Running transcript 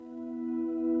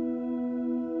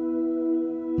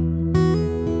Welcome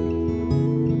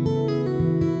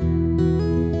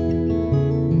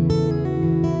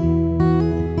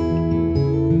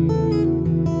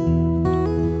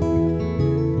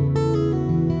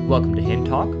to Hymn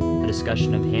Talk, a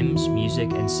discussion of hymns,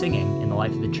 music, and singing in the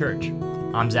life of the church.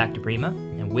 I'm Zach DePrima,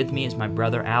 and with me is my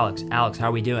brother Alex. Alex, how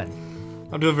are we doing?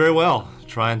 I'm doing very well.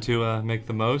 Trying to make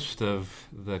the most of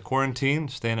the quarantine,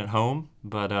 staying at home,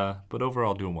 but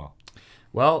overall doing well.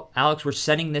 Well, Alex, we're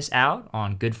sending this out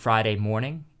on Good Friday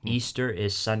morning. Easter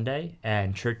is Sunday,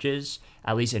 and churches,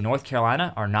 at least in North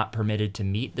Carolina, are not permitted to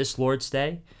meet this Lord's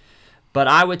Day. But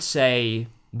I would say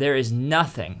there is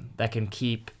nothing that can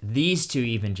keep these two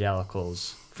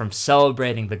evangelicals from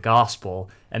celebrating the gospel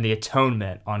and the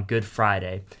atonement on Good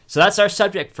Friday. So that's our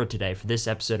subject for today, for this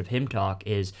episode of Hymn Talk,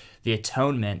 is the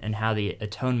atonement and how the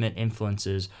atonement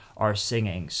influences our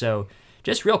singing. So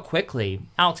just real quickly,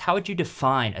 Alex, how would you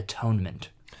define atonement?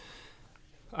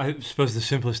 I suppose the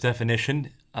simplest definition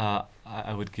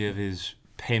I would give is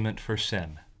payment for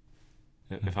sin.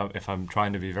 If I'm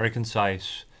trying to be very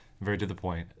concise, very to the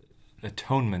point,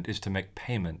 atonement is to make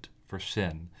payment for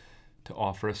sin, to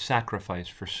offer a sacrifice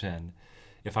for sin.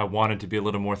 If I wanted to be a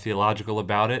little more theological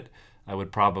about it, I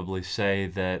would probably say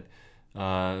that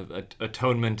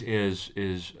atonement is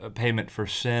a payment for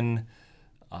sin,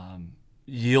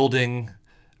 yielding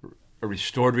a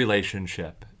restored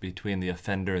relationship between the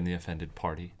offender and the offended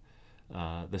party,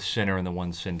 the sinner and the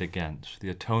one sinned against. The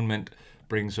atonement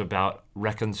brings about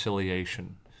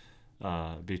reconciliation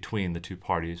between the two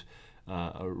parties,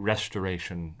 a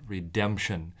restoration,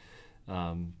 redemption.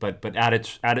 But at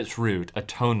its root,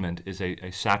 atonement is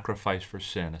a sacrifice for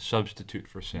sin, a substitute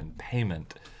for sin,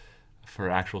 payment for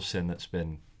actual sin that's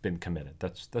been committed.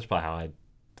 That's probably how I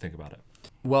think about it.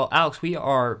 Well, Alex, we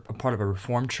are a part of a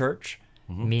Reformed church,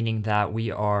 meaning that we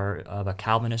are of a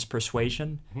Calvinist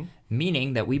persuasion,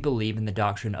 meaning that we believe in the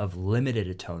doctrine of limited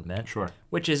atonement, Sure.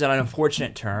 which is an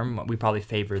unfortunate term. We probably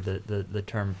favor the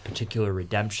term particular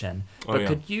redemption. But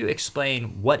could you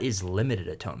explain what is limited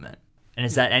atonement? And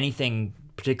is that anything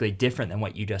particularly different than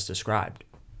what you just described?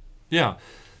 Yeah.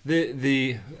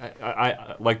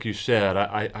 I like you said,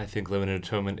 I think limited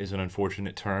atonement is an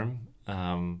unfortunate term.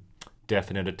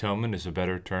 Definite atonement is a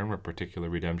better term, or particular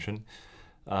redemption.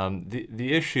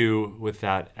 The issue with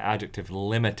that adjective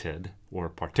limited or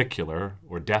particular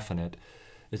or definite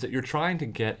is that you're trying to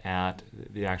get at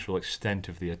the actual extent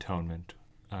of the atonement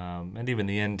and even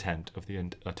the intent of the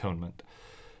atonement.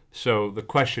 So the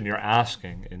question you're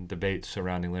asking in debates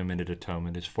surrounding limited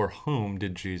atonement is, for whom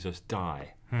did Jesus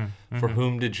die? For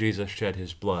whom did Jesus shed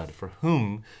his blood? For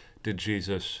whom did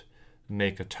Jesus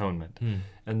make atonement?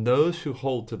 And those who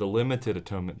hold to the limited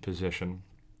atonement position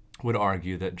would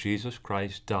argue that Jesus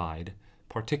Christ died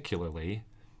particularly,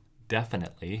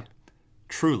 definitely,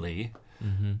 truly,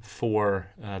 for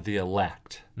the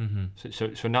elect.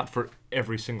 So not for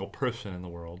every single person in the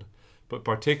world, but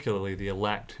particularly the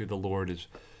elect who the Lord is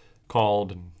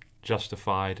called and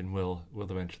justified and will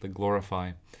eventually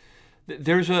glorify.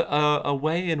 There's a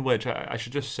way in which, I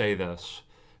should just say this,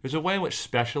 there's a way in which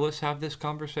specialists have this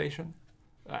conversation,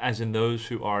 as in those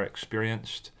who are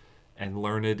experienced and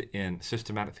learned in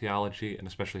systematic theology and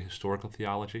especially historical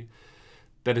theology,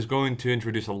 that is going to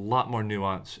introduce a lot more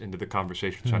nuance into the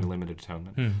conversation surrounding limited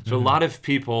atonement. So a lot of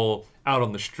people out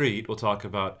on the street will talk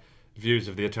about views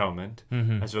of the atonement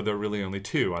as though there are really only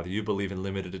two. Either you believe in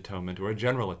limited atonement or a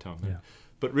general atonement. Yeah.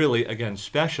 But really, again,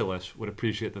 specialists would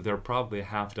appreciate that there are probably a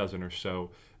half dozen or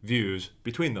so views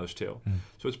between those two.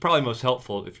 So it's probably most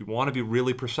helpful, if you want to be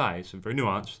really precise and very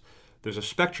nuanced, there's a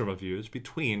spectrum of views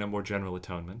between a more general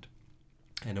atonement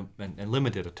and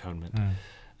limited atonement.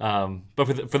 But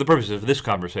for the purposes of this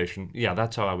conversation, yeah,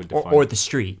 that's how I would define it. Or the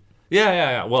street.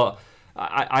 Yeah. Well,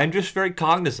 I'm just very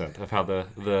cognizant of how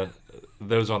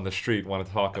those on the street want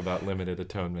to talk about limited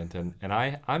atonement, and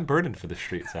I'm burdened for the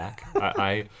street, Zach.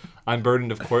 I'm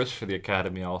burdened, of course, for the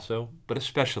academy also, but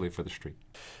especially for the street.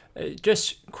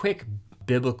 Just quick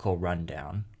biblical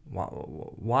rundown.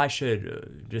 Why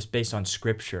should, just based on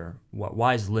Scripture,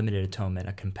 why is limited atonement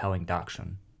a compelling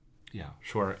doctrine? Yeah,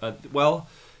 sure. Well,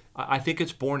 I think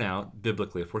it's borne out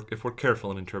biblically if we're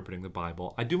careful in interpreting the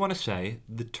Bible. I do want to say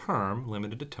the term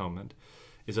limited atonement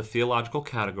is a theological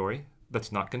category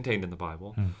that's not contained in the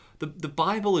Bible. The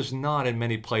Bible is not in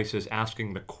many places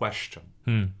asking the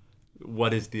question,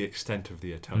 what is the extent of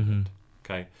the atonement?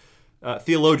 Okay.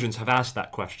 Theologians have asked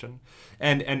that question.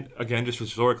 And again, just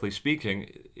historically speaking,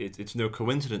 it's no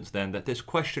coincidence then that this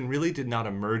question really did not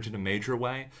emerge in a major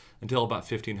way until about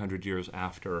 1,500 years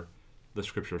after the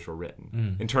scriptures were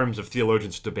written, in terms of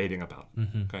theologians debating about it.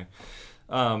 Okay.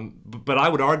 But I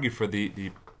would argue for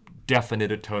the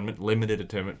definite atonement, limited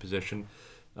atonement position,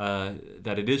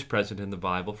 that it is present in the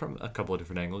Bible from a couple of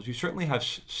different angles. You certainly have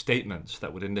statements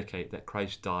that would indicate that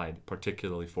Christ died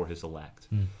particularly for his elect.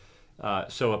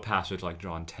 So a passage like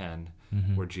John 10,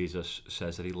 where Jesus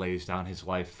says that he lays down his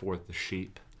life for the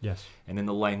sheep. Yes. And in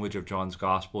the language of John's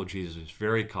gospel, Jesus is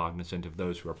very cognizant of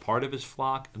those who are part of his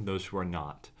flock and those who are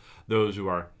not. Those who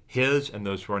are his and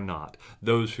those who are not.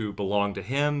 Those who belong to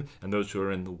him and those who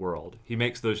are in the world. He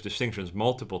makes those distinctions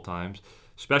multiple times,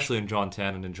 especially in John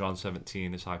 10 and in John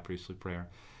 17, his high priestly prayer.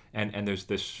 And there's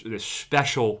this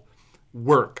special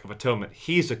work of atonement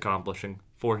he's accomplishing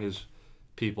for his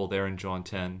people there in John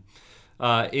 10.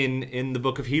 In the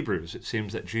book of Hebrews, it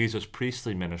seems that Jesus'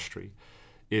 priestly ministry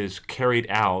is carried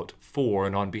out for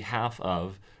and on behalf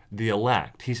of the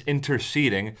elect. He's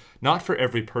interceding not for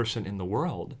every person in the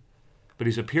world, but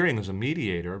he's appearing as a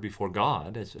mediator before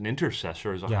God, as an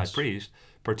intercessor, as a high priest,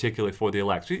 particularly for the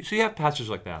elect. So you have passages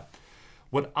like that.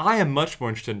 What I am much more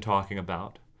interested in talking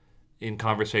about in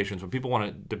conversations when people want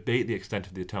to debate the extent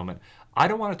of the atonement, I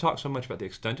don't want to talk so much about the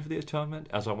extent of the atonement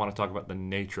as I want to talk about the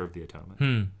nature of the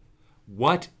atonement.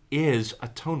 What is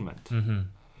atonement?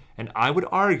 And I would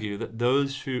argue that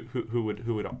those who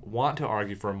would want to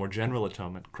argue for a more general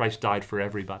atonement, Christ died for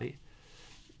everybody,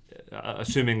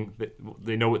 assuming that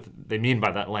they know what they mean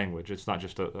by that language. It's not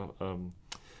just a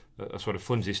sort of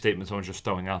flimsy statement someone's just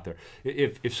throwing out there.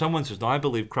 If someone says, no, I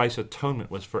believe Christ's atonement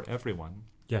was for everyone,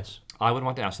 yes, I would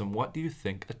want to ask them, what do you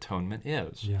think atonement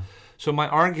is? Yeah. So my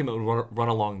argument would run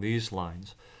along these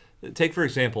lines. Take, for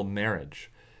example,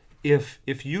 marriage. If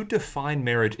you define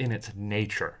marriage in its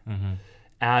nature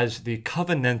as the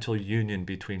covenantal union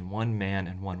between one man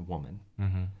and one woman,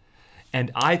 and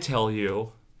I tell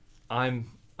you, I'm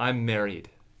married,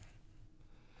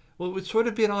 well, it would sort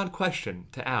of be an odd question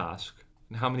to ask.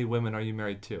 And how many women are you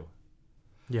married to?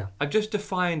 Yeah. I've just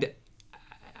defined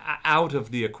out of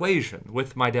the equation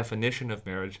with my definition of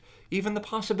marriage even the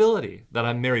possibility that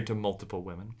I'm married to multiple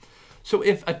women. So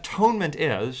if atonement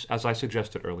is, as I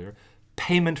suggested earlier,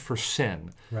 payment for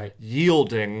sin, right,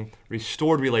 yielding,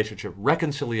 restored relationship,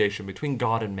 reconciliation between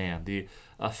God and man, the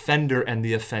offender and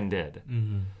the offended,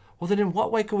 well, then in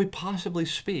what way could we possibly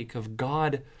speak of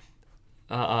God,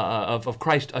 of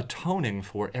Christ atoning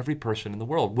for every person in the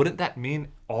world? Wouldn't that mean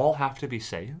all have to be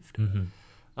saved?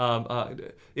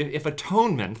 If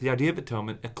atonement, the idea of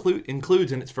atonement,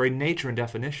 includes in its very nature and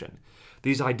definition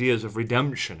these ideas of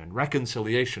redemption and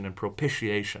reconciliation and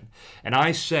propitiation, and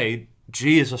I say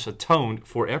Jesus atoned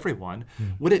for everyone,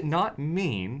 would it not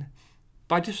mean,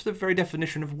 by just the very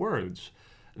definition of words,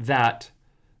 that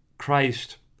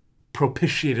Christ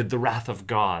propitiated the wrath of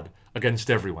God against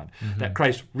everyone, that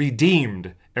Christ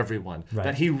redeemed everyone,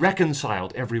 that he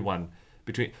reconciled everyone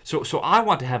between. So I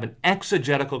want to have an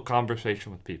exegetical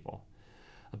conversation with people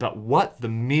about what the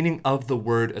meaning of the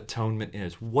word atonement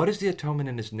is. What is the atonement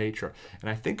in its nature? And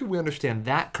I think if we understand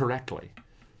that correctly,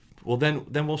 well, then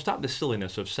we'll stop the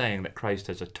silliness of saying that Christ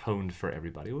has atoned for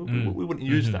everybody. We wouldn't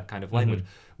use that kind of language.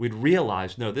 We'd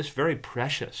realize, no, this very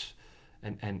precious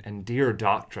and dear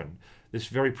doctrine, this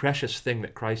very precious thing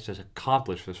that Christ has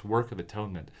accomplished, this work of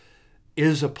atonement,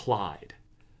 is applied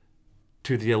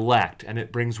to the elect, and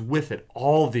it brings with it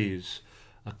all these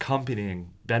accompanying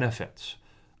benefits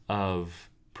of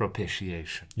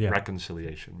propitiation,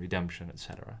 reconciliation, redemption,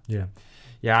 etc.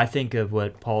 Yeah, I think of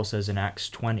what Paul says in Acts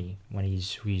 20 when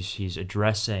he's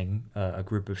addressing a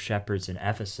group of shepherds in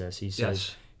Ephesus. He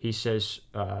says,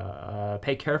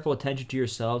 pay careful attention to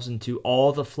yourselves and to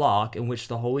all the flock in which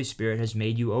the Holy Spirit has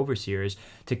made you overseers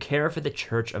to care for the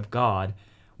church of God,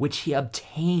 which he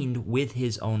obtained with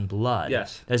his own blood.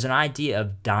 Yes. There's an idea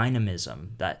of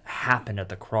dynamism that happened at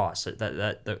the cross, that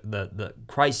the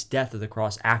Christ's death of the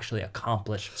cross actually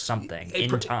accomplished something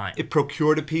in time. It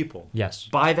procured a people. Yes.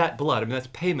 By that blood. I mean, that's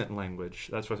payment language.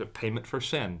 That's what it's payment for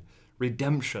sin.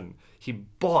 Redemption. He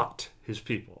bought his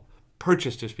people,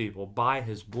 purchased his people by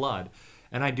his blood.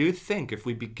 And I do think if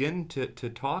we begin to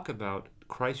talk about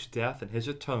Christ's death and his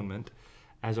atonement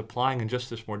as applying in just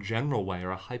this more general way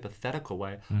or a hypothetical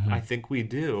way, I think we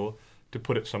do, to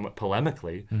put it somewhat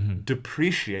polemically,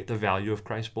 depreciate the value of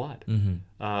Christ's blood,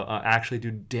 actually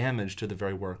do damage to the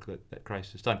very work that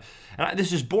Christ has done. And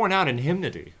this is borne out in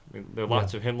hymnody. I mean, there are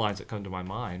lots of hymn lines that come to my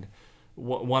mind.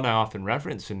 One I often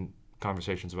reference in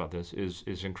conversations about this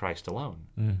is in Christ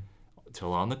alone.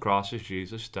 Till on the cross as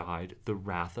Jesus died, the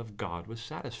wrath of God was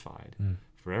satisfied.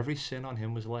 For every sin on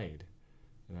him was laid.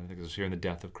 And I think it's here in the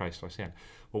death of Christ our sin.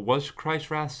 Well, was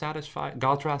Christ's wrath satisfied,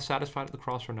 God's wrath satisfied at the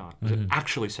cross or not? Was it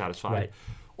actually satisfied?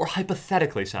 or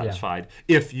hypothetically satisfied.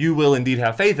 If you will indeed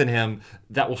have faith in him,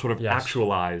 that will sort of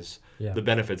actualize the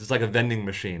benefits. It's like a vending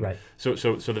machine. Right. So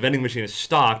the vending machine is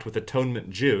stocked with atonement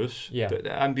juice. Yeah.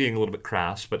 I'm being a little bit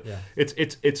crass, but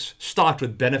it's stocked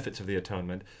with benefits of the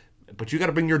atonement. But you got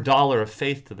to bring your dollar of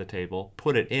faith to the table,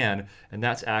 put it in, and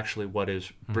that's actually what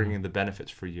is bringing the benefits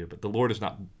for you. But the Lord has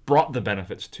not brought the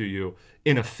benefits to you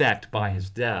in effect by his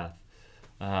death,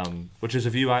 which is a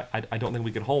view I don't think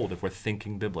we can hold if we're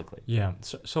thinking biblically. Yeah.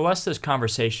 So lest this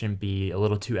conversation be a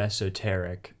little too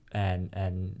esoteric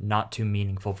and not too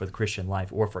meaningful for the Christian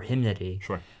life or for hymnody.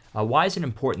 Sure. Why is it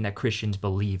important that Christians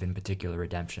believe in particular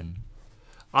redemption?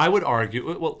 I would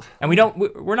argue, well, and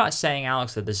we're not saying,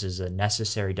 Alex, that this is a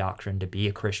necessary doctrine to be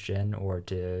a Christian or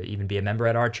to even be a member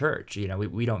at our church.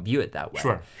 We don't view it that way.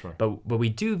 Sure. But we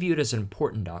do view it as an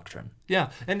important doctrine.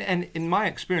 Yeah, and in my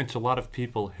experience, a lot of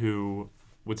people who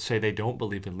would say they don't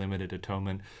believe in limited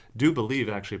atonement do believe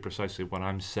actually precisely what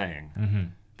I'm saying. Mm-hmm.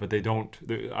 But they don't,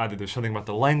 either there's something about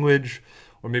the language,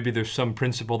 or maybe there's some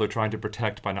principle they're trying to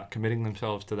protect by not committing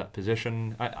themselves to that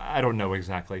position. I don't know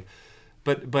exactly.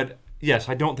 But yes,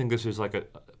 I don't think this is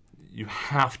like you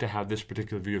have to have this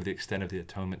particular view of the extent of the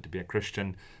atonement to be a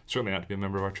Christian, certainly not to be a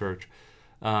member of our church.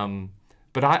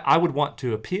 But I would want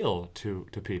to appeal to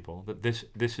people that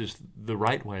this is the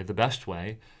right way, the best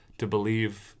way to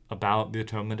believe about the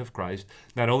atonement of Christ,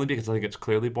 not only because I think it's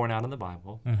clearly borne out in the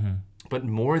Bible, but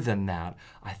more than that,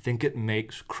 I think it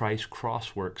makes Christ's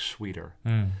cross work sweeter.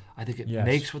 I think it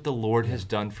makes what the Lord has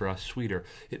done for us sweeter.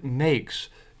 It makes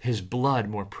his blood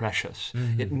more precious.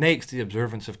 It makes the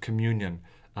observance of communion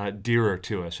dearer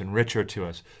to us and richer to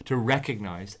us, to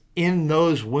recognize in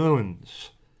those wounds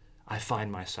I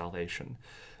find my salvation.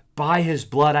 By his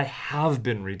blood I have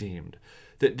been redeemed.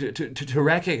 To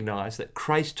recognize that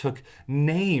Christ took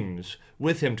names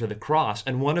with him to the cross,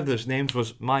 and one of those names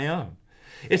was my own.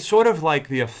 It's sort of like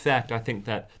the effect, I think,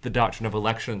 that the doctrine of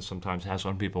election sometimes has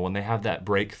on people when they have that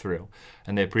breakthrough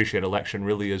and they appreciate election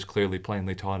really is clearly,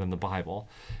 plainly taught in the Bible,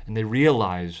 and they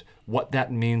realize what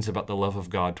that means about the love of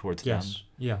God towards them.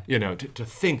 Yeah. To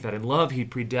think that in love he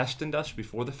predestined us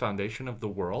before the foundation of the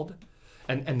world,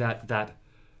 and that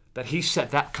he set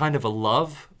that kind of a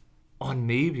love on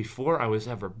me before I was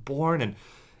ever born,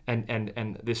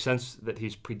 and this sense that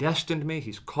he's predestined me,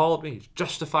 he's called me, he's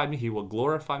justified me, he will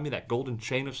glorify me, that golden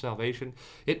chain of salvation,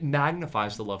 it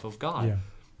magnifies the love of God. Yeah.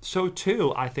 So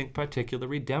too, I think particular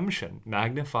redemption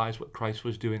magnifies what Christ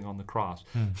was doing on the cross,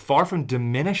 far from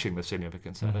diminishing the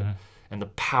significance of it and the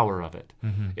power of it.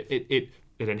 It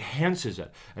enhances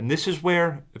it. And this is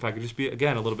where, if I could just be,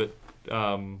 again, a little bit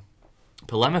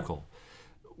polemical,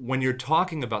 when you're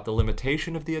talking about the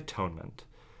limitation of the atonement,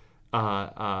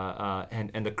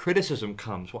 and the criticism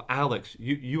comes, well, Alex,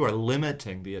 you are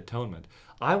limiting the atonement.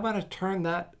 I want to turn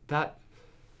that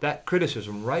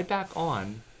criticism right back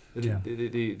on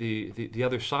the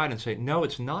other side and say, no,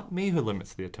 it's not me who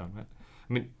limits the atonement.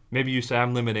 I mean, maybe you say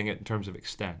I'm limiting it in terms of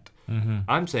extent.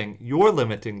 I'm saying you're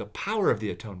limiting the power of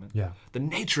the atonement, the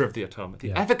nature of the atonement,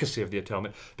 the efficacy of the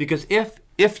atonement. Because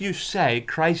if you say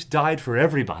Christ died for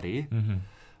everybody,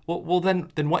 well,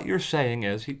 then what you're saying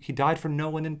is he died for no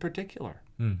one in particular.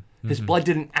 His blood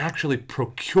didn't actually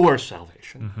procure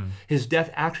salvation. His death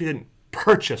actually didn't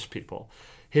purchase people.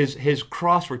 His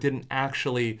cross work didn't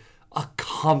actually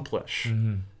accomplish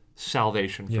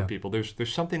salvation for people.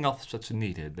 There's something else that's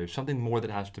needed. There's something more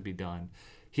that has to be done.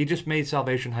 He just made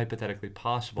salvation hypothetically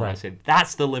possible. Right. I say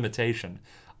that's the limitation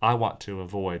I want to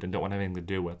avoid and don't want anything to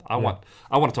do with. I want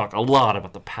to talk a lot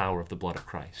about the power of the blood of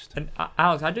Christ. And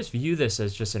Alex, I just view this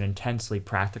as just an intensely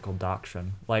practical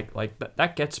doctrine. Like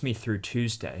that gets me through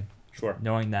Tuesday. Sure.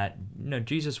 Knowing that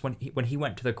Jesus, when he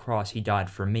went to the cross, he died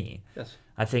for me. Yes.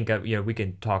 I think we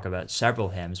can talk about several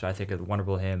hymns, but I think of the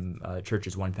wonderful hymn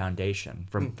 "Church's One Foundation."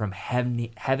 From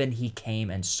heaven he came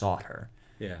and sought her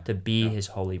to be his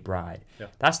holy bride. Yeah.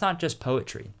 That's not just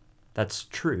poetry. That's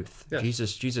truth. Yes.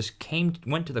 Jesus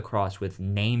went to the cross with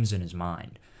names in his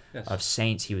mind of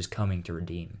saints he was coming to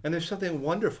redeem. And there's something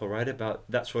wonderful, right, about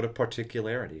that sort of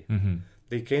particularity.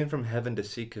 He came from heaven to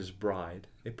seek his bride,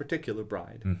 a particular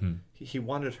bride. He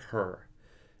wanted her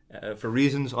for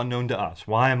reasons unknown to us.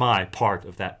 Why am I part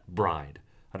of that bride?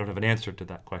 I don't have an answer to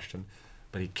that question.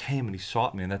 But he came and he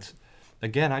sought me. And that's,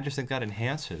 again, I just think that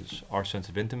enhances our sense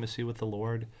of intimacy with the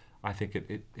Lord. I think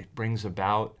it brings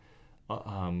about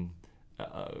a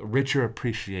richer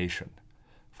appreciation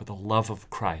for the love of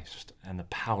Christ and the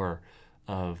power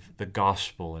of the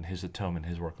gospel and his atonement,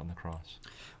 his work on the cross.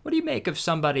 What do you make of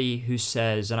somebody who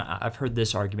says, and I've heard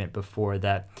this argument before,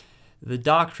 that The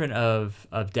doctrine of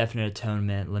definite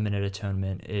atonement, limited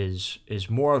atonement, is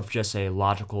more of just a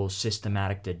logical,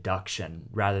 systematic deduction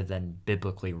rather than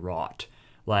biblically wrought.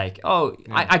 Like,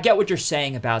 I get what you're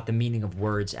saying about the meaning of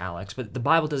words, Alex, but the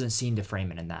Bible doesn't seem to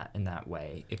frame it in that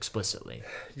way explicitly.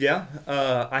 Yeah,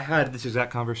 I had this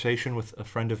exact conversation with a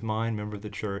friend of mine, member of the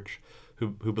church,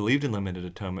 who believed in limited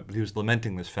atonement, but he was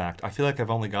lamenting this fact. I feel like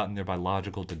I've only gotten there by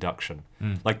logical deduction.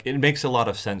 Like, it makes a lot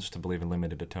of sense to believe in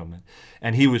limited atonement.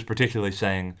 And he was particularly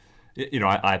saying,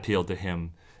 I appealed to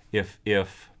him, if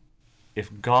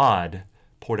God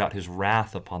poured out his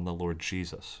wrath upon the Lord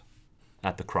Jesus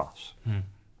at the cross,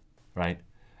 right?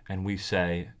 And we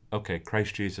say, okay,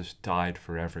 Christ Jesus died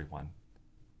for everyone,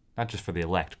 not just for the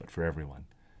elect, but for everyone.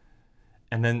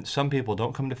 And then some people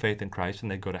don't come to faith in Christ and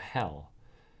they go to hell.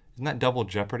 Isn't that double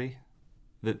jeopardy?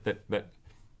 That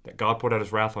God poured out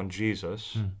his wrath on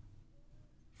Jesus,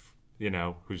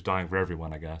 who's dying for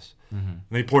everyone, I guess. And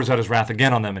then he pours out his wrath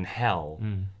again on them in hell.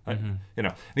 And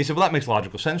he said, well, that makes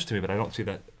logical sense to me, but I don't see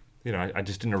that, I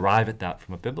just didn't arrive at that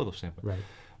from a biblical standpoint.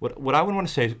 Right. What I would want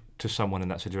to say to someone in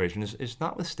that situation is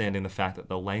notwithstanding the fact that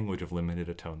the language of limited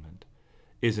atonement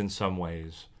is in some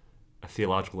ways a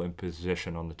theological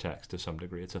imposition on the text to some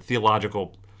degree. It's a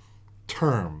theological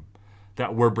term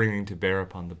that we're bringing to bear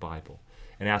upon the Bible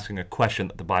and asking a question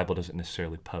that the Bible doesn't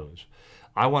necessarily pose.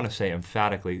 I want to say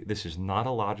emphatically, this is not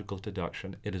a logical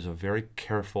deduction. It is a very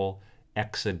careful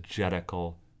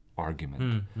exegetical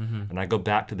argument. And I go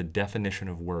back to the definition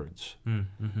of words.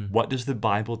 What does the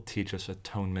Bible teach us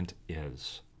atonement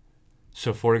is?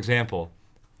 So, for example,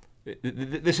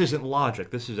 this isn't logic.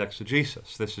 This is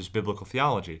exegesis. This is biblical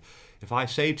theology. If I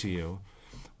say to you,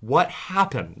 what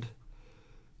happened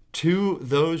to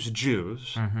those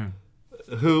Jews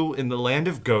who, in the land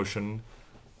of Goshen,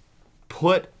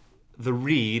 put the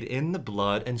reed in the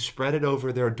blood and spread it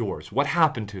over their doors? What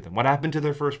happened to them? What happened to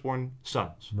their firstborn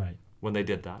sons when they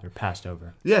did that? They're passed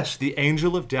over. Yes, the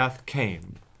angel of death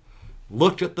came,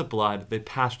 looked at the blood, they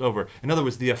passed over. In other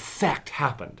words, the effect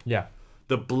happened. Yeah.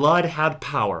 The blood had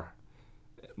power.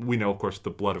 We know, of course, the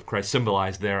blood of Christ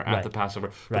symbolized there at the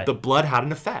Passover, but the blood had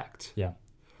an effect. Yeah.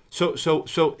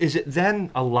 So is it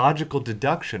then a logical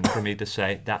deduction for me to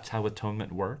say that's how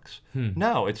atonement works?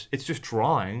 No, it's just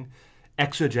drawing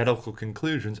exegetical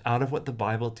conclusions out of what the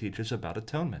Bible teaches about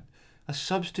atonement. A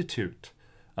substitute.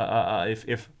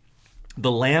 If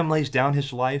the Lamb lays down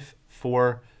his life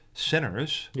for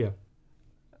sinners,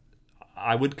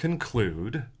 I would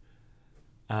conclude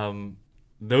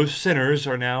those sinners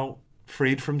are now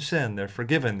freed from sin. They're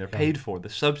forgiven. They're paid for. The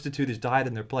substitute has died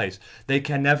in their place. They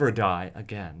can never die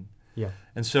again. Yeah.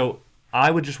 And so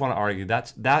I would just want to argue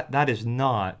that is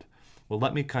not, well,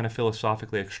 let me kind of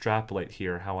philosophically extrapolate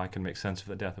here how I can make sense of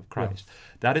the death of Christ.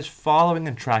 That is following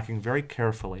and tracking very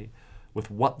carefully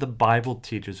with what the Bible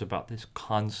teaches about this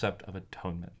concept of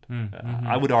atonement.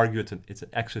 I would argue it's an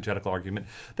exegetical argument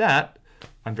that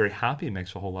I'm very happy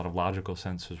makes a whole lot of logical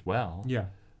sense as well. Yeah.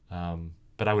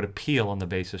 But I would appeal on the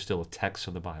basis still of texts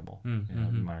of the Bible,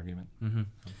 in my argument.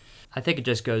 I think it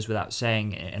just goes without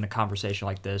saying in a conversation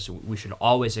like this, we should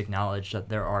always acknowledge that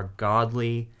there are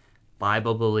godly,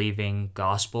 Bible-believing,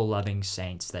 gospel-loving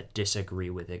saints that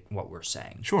disagree with what we're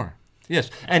saying. Sure.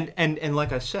 Yes. And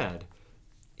like I said,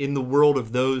 in the world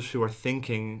of those who are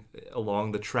thinking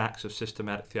along the tracks of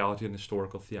systematic theology and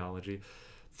historical theology,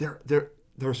 there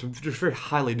are some just very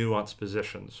highly nuanced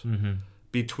positions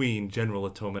between general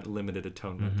atonement and limited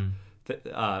atonement.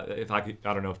 If I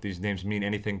don't know if these names mean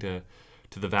anything to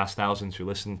the vast thousands who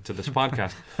listen to this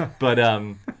podcast, but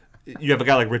you have a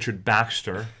guy like Richard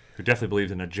Baxter, who definitely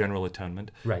believed in a general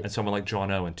atonement, and someone like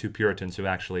John Owen, two Puritans who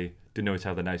actually didn't always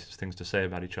have the nicest things to say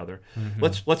about each other.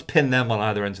 Let's pin them on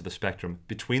either ends of the spectrum.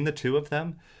 Between the two of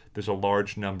them, there's a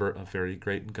large number of very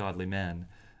great and godly men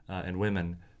and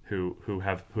women who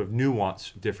have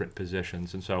nuanced different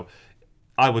positions. And so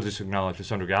I will just acknowledge to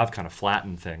some degree I've kind of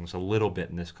flattened things a little bit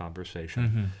in this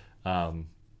conversation.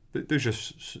 There's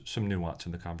just some nuance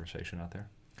in the conversation out there.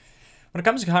 When it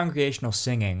comes to congregational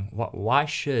singing, why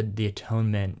should the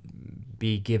atonement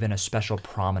be given a special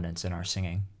prominence in our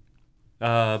singing?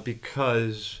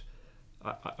 Because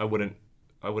I wouldn't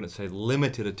say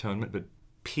limited atonement, but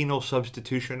penal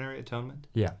substitutionary atonement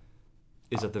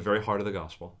is at the very heart of the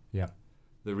gospel.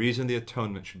 The reason the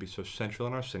atonement should be so central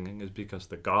in our singing is because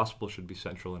the gospel should be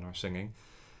central in our singing,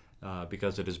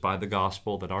 because it is by the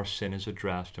gospel that our sin is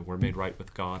addressed and we're made right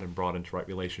with God and brought into right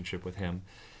relationship with Him.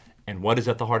 And what is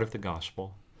at the heart of the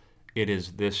gospel? It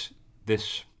is this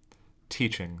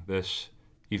teaching, this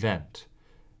event,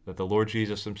 that the Lord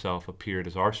Jesus Himself appeared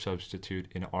as our substitute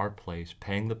in our place,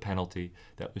 paying the penalty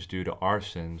that was due to our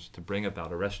sins to bring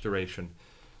about a restoration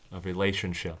of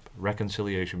relationship,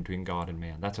 reconciliation between God and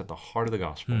man. That's at the heart of the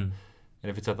gospel. And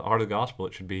if it's at the heart of the gospel,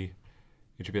 it should be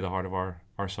the heart of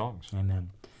our songs. Amen.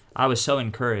 I was so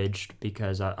encouraged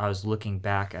because I was looking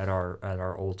back at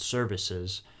our old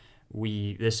services.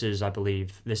 I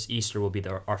believe, this Easter will be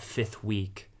our fifth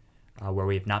week where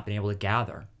we have not been able to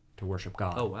gather to worship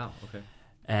God. Oh, wow. Okay.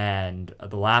 And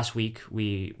the last week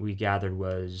we gathered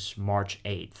was March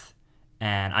 8th.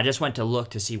 And I just went to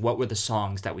look to see what were the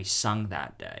songs that we sung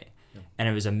that day. Yeah. And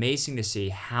it was amazing to see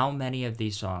how many of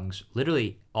these songs,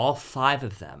 literally all 5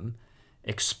 of them,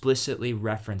 explicitly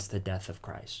reference the death of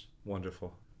Christ.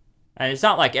 Wonderful. And it's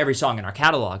not like every song in our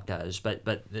catalog does, but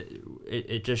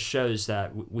it just shows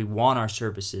that we want our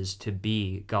services to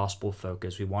be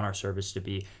gospel-focused. We want our service to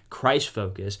be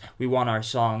Christ-focused. We want our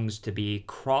songs to be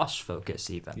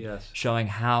cross-focused even, yes, showing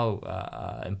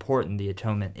how important the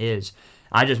atonement is.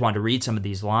 I just wanted to read some of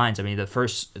these lines. I mean, the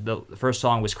first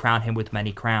song was "Crown him with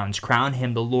many crowns. Crown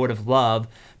him the Lord of love.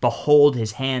 Behold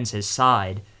his hands, his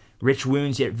side. Rich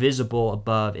wounds yet visible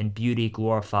above, in beauty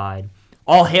glorified.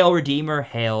 All hail, Redeemer,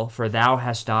 hail, for thou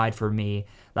hast died for me.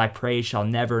 Thy praise shall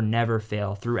never, never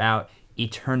fail throughout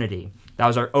eternity." That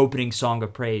was our opening song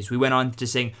of praise. We went on to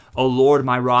sing, "O Lord,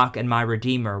 my rock and my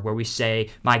redeemer," where we say,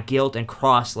 "My guilt and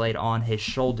cross laid on his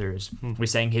shoulders." We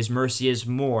sang, "His mercy is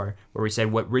more," where we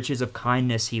said, "What riches of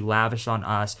kindness he lavished on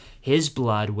us. His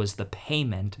blood was the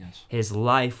payment. Yes. His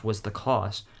life was the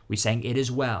cost." We sang, "It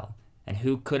is well." And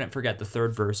who couldn't forget the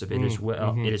third verse of "It is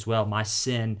well"? It is well. My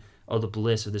sin, oh, the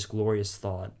bliss of this glorious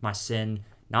thought. My sin,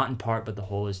 not in part but the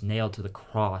whole, is nailed to the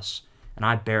cross, and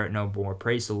I bear it no more.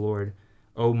 Praise the Lord,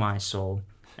 O my soul.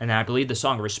 And I believe the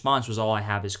song of response was "All I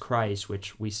Have Is Christ,"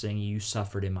 which we sing, "You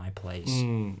suffered in my place."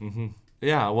 Mm-hmm.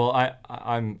 Yeah, well,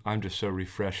 I'm just so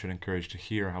refreshed and encouraged to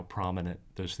hear how prominent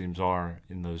those themes are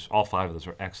in those. All 5 of those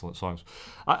are excellent songs.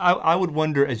 I would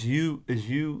wonder, as you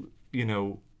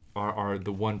are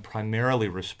the one primarily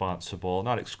responsible,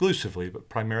 not exclusively, but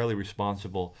primarily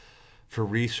responsible for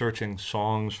researching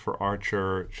songs for our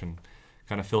church and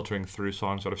kind of filtering through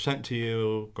songs that are sent to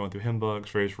you, going through hymn books,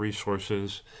 various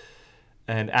resources.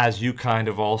 And as you kind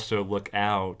of also look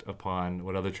out upon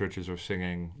what other churches are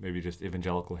singing, maybe just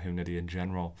evangelical hymnody in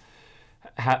general,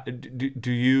 are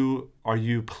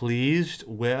you pleased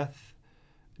with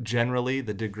generally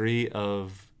the degree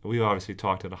of, we obviously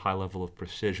talked at a high level of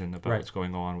precision about what's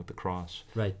going on with the cross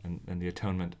and the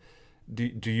atonement.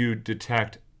 Do you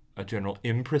detect a general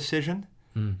imprecision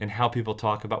in how people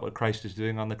talk about what Christ is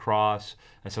doing on the cross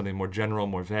as something more general,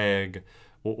 more vague,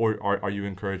 or are you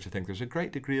encouraged to think there's a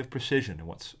great degree of precision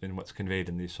in what's conveyed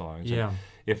in these songs? Yeah.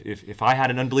 And if I had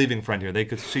an unbelieving friend here, they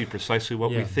could see precisely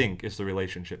what we think is the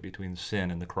relationship between sin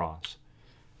and the cross.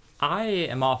 I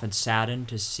am often saddened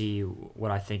to see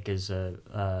what I think is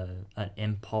an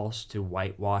impulse to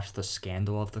whitewash the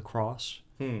scandal of the cross,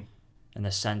 in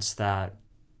the sense that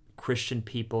Christian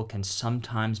people can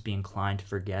sometimes be inclined to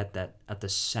forget that at the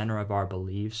center of our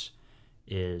beliefs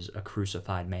is a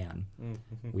crucified man.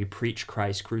 Mm-hmm. We preach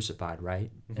Christ crucified,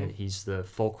 right? Mm-hmm. He's the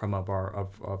fulcrum of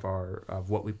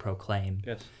what we proclaim.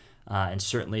 Yes. And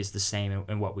certainly is the same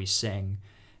in what we sing.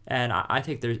 And I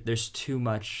think there's too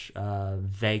much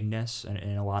vagueness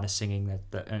in a lot of singing,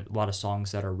 a lot of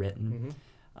songs that are written.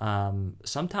 Mm-hmm.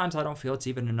 Sometimes I don't feel it's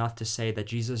even enough to say that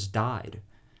Jesus died.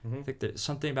 Mm-hmm. I think there's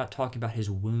something about talking about his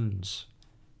wounds,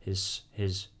 his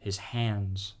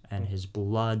hands, and his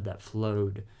blood that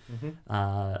flowed.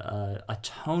 Mm-hmm.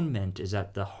 Atonement is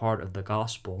at the heart of the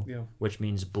gospel, which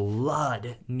means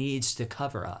blood needs to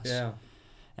cover us. Yeah.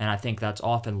 And I think that's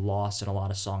often lost in a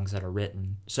lot of songs that are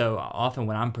written. So often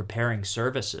when I'm preparing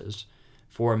services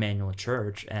for Emmanuel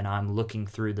Church and I'm looking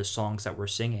through the songs that we're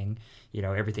singing,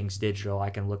 everything's digital. I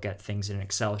can look at things in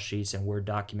Excel sheets and Word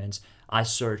documents. I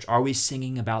search, are we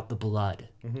singing about the blood?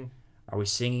 Mm-hmm. Are we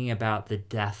singing about the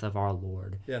death of our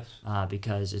Lord? Yes.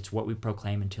 Because it's what we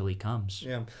proclaim until he comes.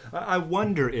 Yeah. I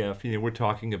wonder if, we're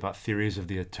talking about theories of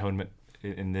the atonement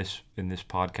in this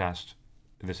podcast,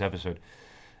 in this episode.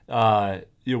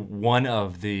 One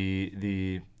of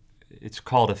the it's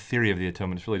called a theory of the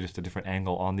atonement. It's really just a different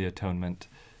angle on the atonement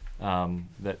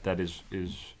that is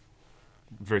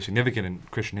very significant in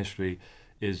Christian history,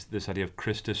 is this idea of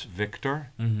Christus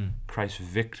Victor, Christ's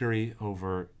victory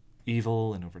over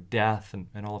evil and over death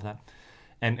and all of that.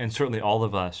 And certainly all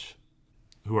of us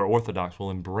who are Orthodox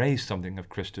will embrace something of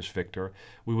Christus Victor.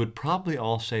 We would probably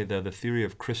all say, though, the theory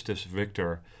of Christus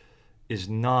Victor is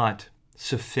not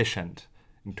sufficient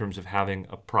in terms of having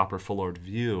a proper full-ordered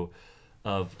view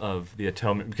of the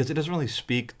atonement, because it doesn't really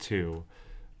speak to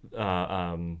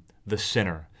the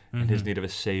sinner and his need of a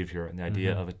savior, and the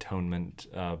idea of atonement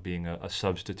being a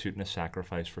substitute and a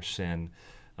sacrifice for sin.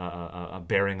 a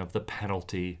bearing of the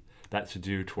penalty that's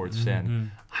due towards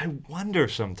sin. I wonder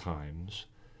sometimes,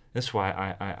 that's why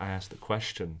I asked the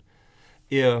question,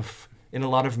 if in a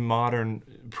lot of modern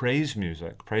praise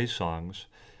music, praise songs,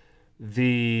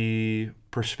 the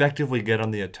perspective we get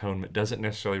on the atonement doesn't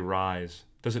necessarily rise,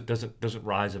 doesn't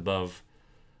rise above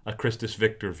a Christus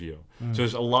Victor view. So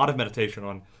there's a lot of meditation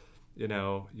on,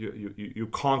 you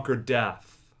conquered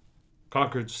death,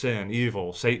 conquered sin,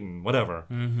 evil, Satan, whatever.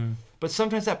 But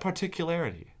sometimes that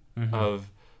particularity of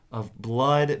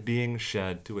blood being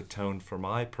shed to atone for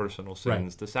my personal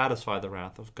sins, to satisfy the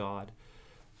wrath of God,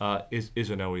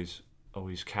 isn't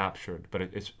always captured. But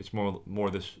it's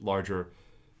more this larger,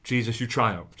 Jesus, you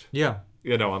triumphed. Yeah.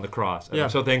 On the cross. And I'm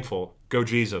so thankful. Go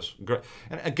Jesus.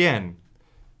 And again,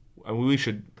 we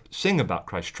should sing about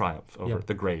Christ's triumph over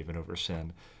the grave and over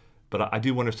sin. But I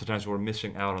do wonder sometimes we're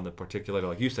missing out on the particularity.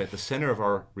 Like you say, the center of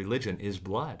our religion is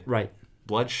blood. Right.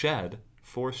 Blood shed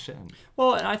for sin.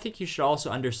 Well, and I think you should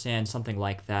also understand something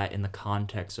like that in the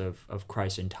context of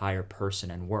Christ's entire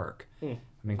person and work. I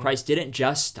mean, Christ didn't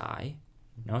just die.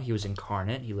 No, he was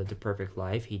incarnate. He lived a perfect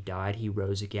life. He died. He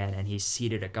rose again, and he's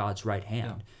seated at God's right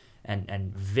hand.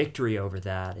 And victory over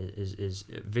that is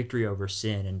victory over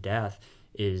sin and death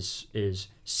is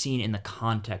seen in the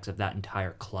context of that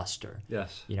entire cluster.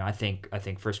 Yes. I think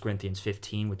 1 Corinthians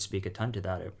 15 would speak a ton to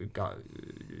that.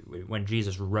 When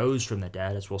Jesus rose from the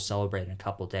dead, as we'll celebrate in a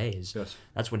couple days,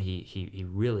 that's when he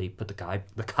really put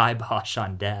the kibosh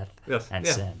on death and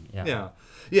sin.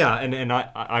 Yeah. And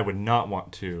I would not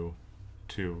want to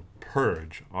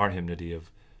purge our hymnody of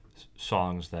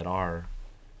songs that are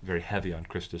very heavy on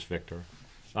Christus Victor.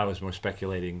 I was more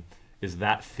speculating, is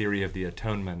that theory of the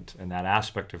atonement and that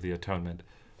aspect of the atonement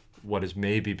what is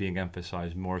maybe being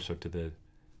emphasized more so to the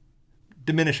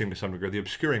diminishing to some degree, the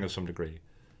obscuring of some degree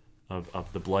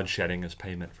of the blood shedding as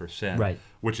payment for sin,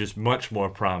 which is much more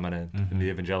prominent in the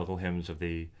evangelical hymns of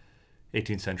the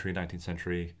 18th century, 19th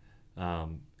century,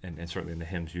 and certainly in the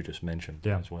hymns you just mentioned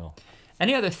as well.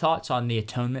 Any other thoughts on the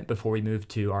atonement before we move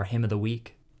to our hymn of the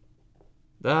week?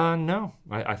 No.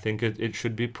 I think it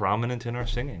should be prominent in our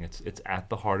singing. It's at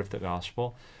the heart of the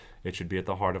gospel. It should be at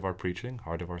the heart of our preaching,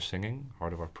 heart of our singing,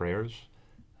 heart of our prayers,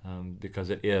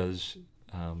 because it is,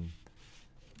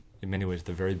 in many ways,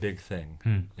 the very big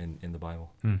thing in the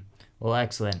Bible. Well,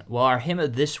 excellent. Well, our hymn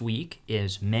of this week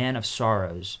is Man of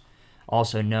Sorrows,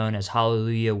 also known as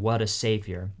Hallelujah, What a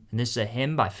Savior. And this is a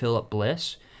hymn by Philip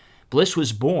Bliss. Bliss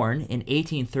was born in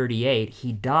 1838.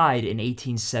 He died in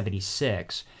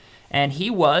 1876. And he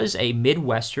was a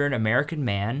Midwestern American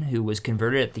man who was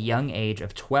converted at the young age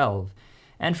of 12.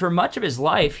 And for much of his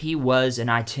life, he was an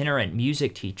itinerant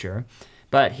music teacher,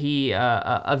 but he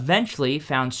eventually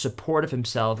found support of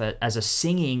himself as a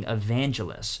singing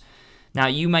evangelist. Now,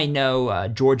 you may know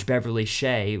George Beverly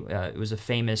Shea. Was a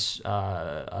famous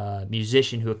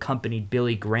musician who accompanied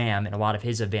Billy Graham in a lot of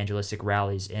his evangelistic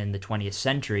rallies in the 20th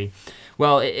century.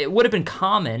 Well, it would have been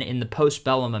common in the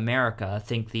postbellum America,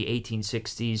 think the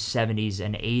 1860s, 70s,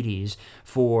 and 80s,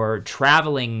 for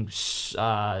traveling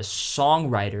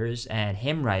songwriters and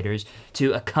hymn writers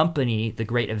to accompany the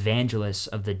great evangelists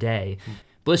of the day.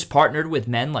 Bliss partnered with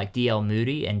men like D.L.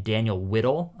 Moody and Daniel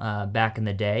Whittle back in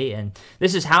the day, and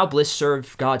this is how Bliss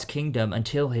served God's kingdom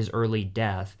until his early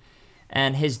death.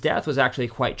 And his death was actually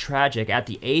quite tragic. At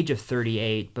the age of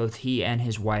 38, both he and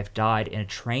his wife died in a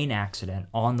train accident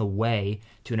on the way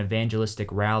to an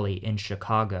evangelistic rally in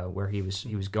Chicago, where he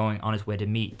was going on his way to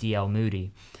meet D.L.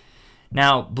 Moody.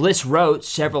 Now, Bliss wrote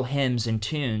several hymns and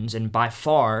tunes, and by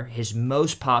far his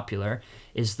most popular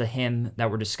is the hymn that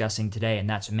we're discussing today, and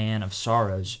that's Man of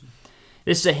Sorrows.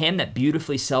 This is a hymn that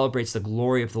beautifully celebrates the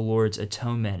glory of the Lord's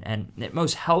atonement, and it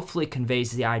most helpfully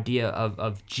conveys the idea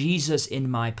of Jesus in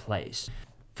my place.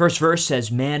 First verse says,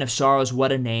 Man of sorrows,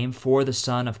 what a name for the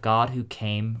Son of God who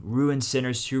came, ruined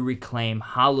sinners to reclaim.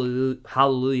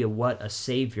 Hallelujah, what a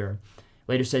Savior.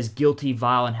 Later says, guilty,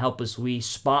 vile, and helpless we,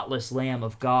 spotless Lamb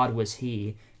of God was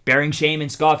he. Bearing shame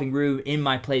and scoffing rude, in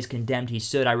my place condemned he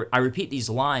stood. I repeat these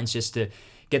lines just to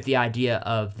get the idea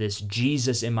of this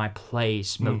Jesus in my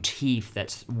place motif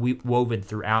that's woven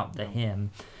throughout the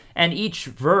hymn. And each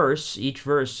verse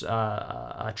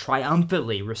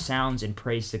triumphantly resounds in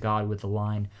praise to God with the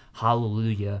line,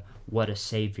 Hallelujah, what a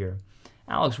Savior.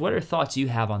 Alex, what are thoughts you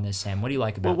have on this hymn? What do you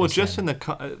like about this just hymn?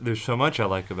 There's so much I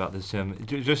like about this hymn.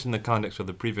 Just in the context of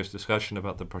the previous discussion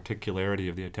about the particularity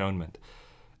of the atonement,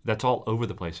 that's all over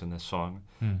the place in this song.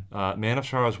 Man of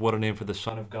sorrows, what a name for the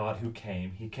Son of God who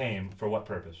came. He came for what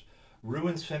purpose?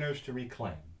 Ruin sinners to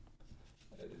reclaim.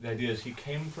 The idea is he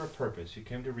came for a purpose. He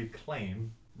came to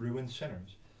reclaim ruined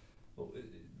sinners.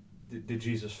 Did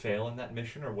Jesus fail in that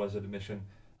mission, or was it a mission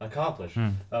accomplished.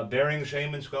 Bearing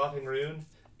shame and scoffing ruin,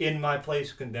 in my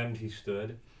place condemned he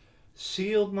stood,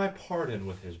 sealed my pardon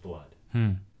with his blood.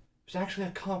 It was actually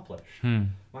accomplished.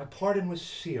 My pardon was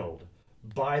sealed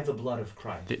by the blood of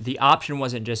Christ. The option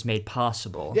wasn't just made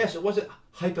possible. Yes, it wasn't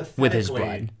hypothetically with his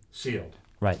blood. Sealed.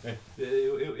 Right.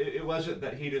 It wasn't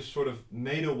that he just sort of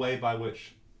made a way by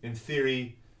which, in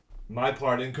theory, my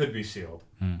pardon could be sealed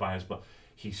by his blood.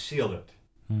 He sealed it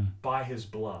by his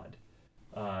blood.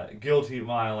 Guilty,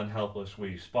 vile, and helpless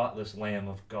we, spotless Lamb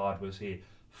of God was he.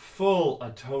 Full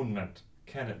atonement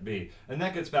can it be? And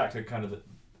that gets back to kind of the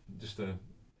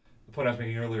point I was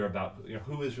making earlier about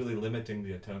who is really limiting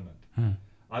the atonement.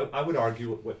 I would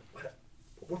argue what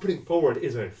we're putting forward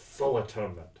is a full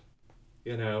atonement.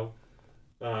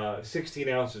 16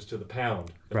 ounces to the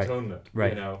pound atonement.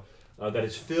 Right. That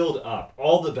is filled up.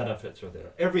 All the benefits are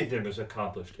there. Everything is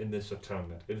accomplished in this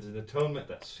atonement. It is an atonement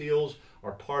that seals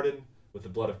our pardon with the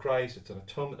blood of Christ. It's an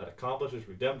atonement that accomplishes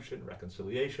redemption,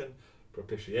 reconciliation,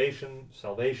 propitiation,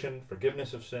 salvation,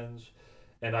 forgiveness of sins.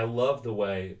 And I love the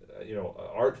way,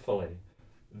 artfully,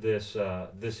 this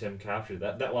hymn captured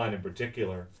that line in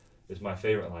particular is my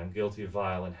favorite line. Guilty,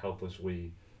 vile, and helpless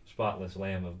we, spotless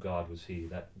Lamb of God was he.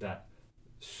 That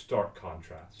stark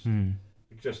contrast.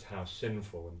 Just how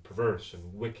sinful and perverse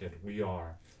and wicked we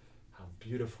are. How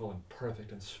beautiful and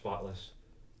perfect and spotless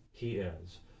he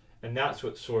is. And that's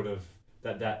what sort of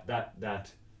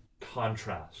that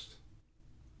contrast,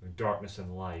 darkness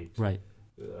and light, right,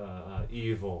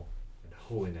 evil and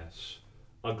holiness,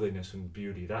 ugliness and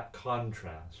beauty. That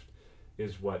contrast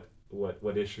is what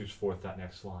issues forth that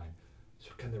next line.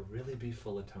 So can there really be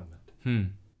full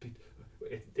atonement?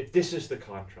 If this is the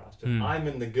contrast, if I'm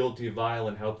in the guilty, vile,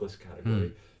 and helpless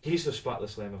category, he's the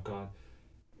spotless Lamb of God,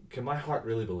 can my heart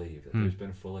really believe that there's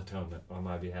been full atonement on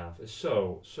my behalf? It's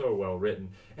so well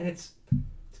written. And it's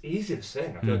easy to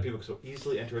sing. I feel like people can so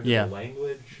easily enter into the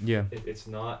language. Yeah. It's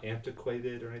not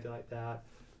antiquated or anything like that.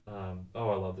 I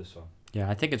love this song. Yeah,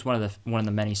 I think it's one of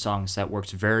the many songs that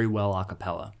works very well a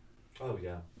cappella. Oh,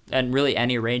 yeah. And really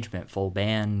any arrangement, full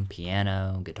band,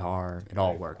 piano, guitar, it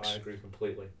all works. I agree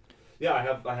completely. Yeah,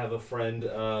 I have a friend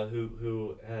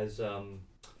who has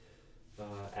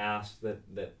asked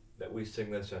that we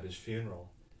sing this at his funeral,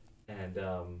 and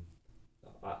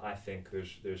I think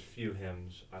there's few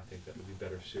hymns I think that would be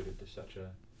better suited to such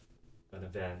an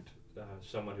event.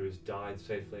 Someone who has died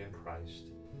safely in Christ,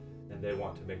 and they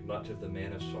want to make much of the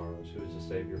Man of Sorrows, who is the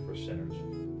Savior for sinners.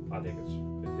 I think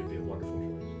it'd be a wonderful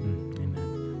choice.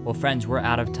 Amen. Well, friends, we're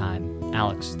out of time.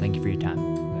 Alex, thank you for your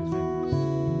time.